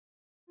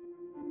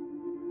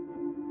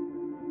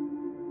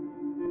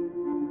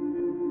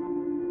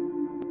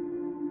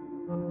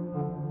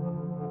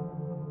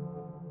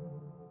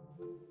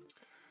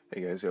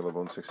Hey guys,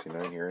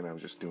 Yellowbone69 here, and I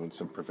was just doing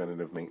some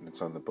preventative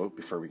maintenance on the boat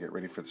before we get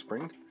ready for the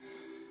spring.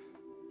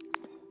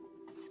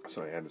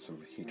 So I added some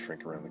heat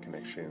shrink around the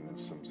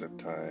connections, some zip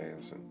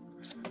ties, and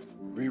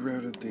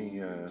rerouted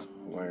the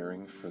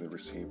wiring for the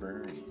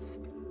receiver.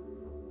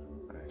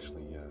 And I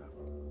actually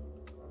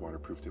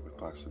waterproofed it with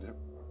Plastidip.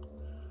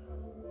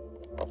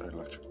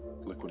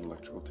 Liquid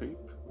electrical tape.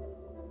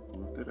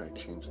 Moved it. I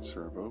changed the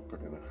servo,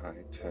 put in a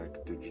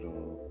high-tech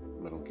digital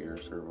metal gear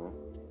servo.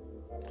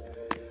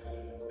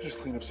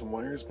 Just cleaned up some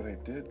wires, but I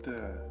did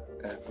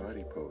add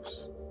body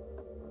posts.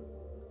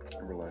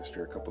 I realized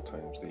here a couple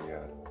times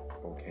the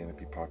old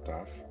canopy popped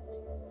off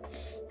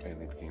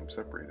and they became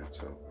separated,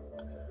 so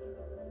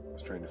I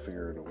was trying to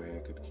figure out a way I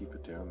could keep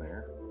it down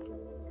there.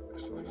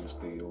 So I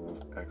used the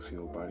old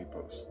Axial body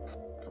posts,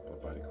 a couple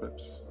of body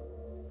clips,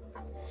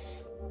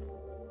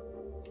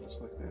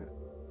 just like that.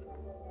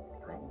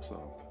 Problem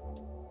solved.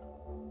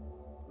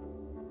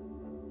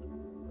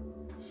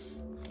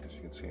 As you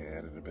can see, I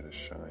added a bit of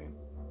shine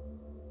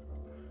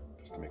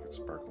just to make it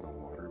sparkle in the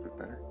water a bit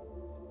better.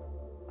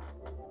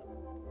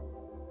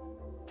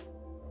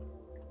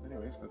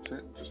 Anyways, that's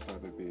it. Just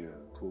thought it'd be a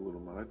cool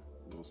little mod,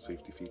 little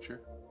safety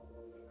feature.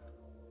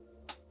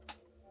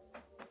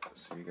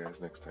 See you guys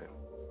next time.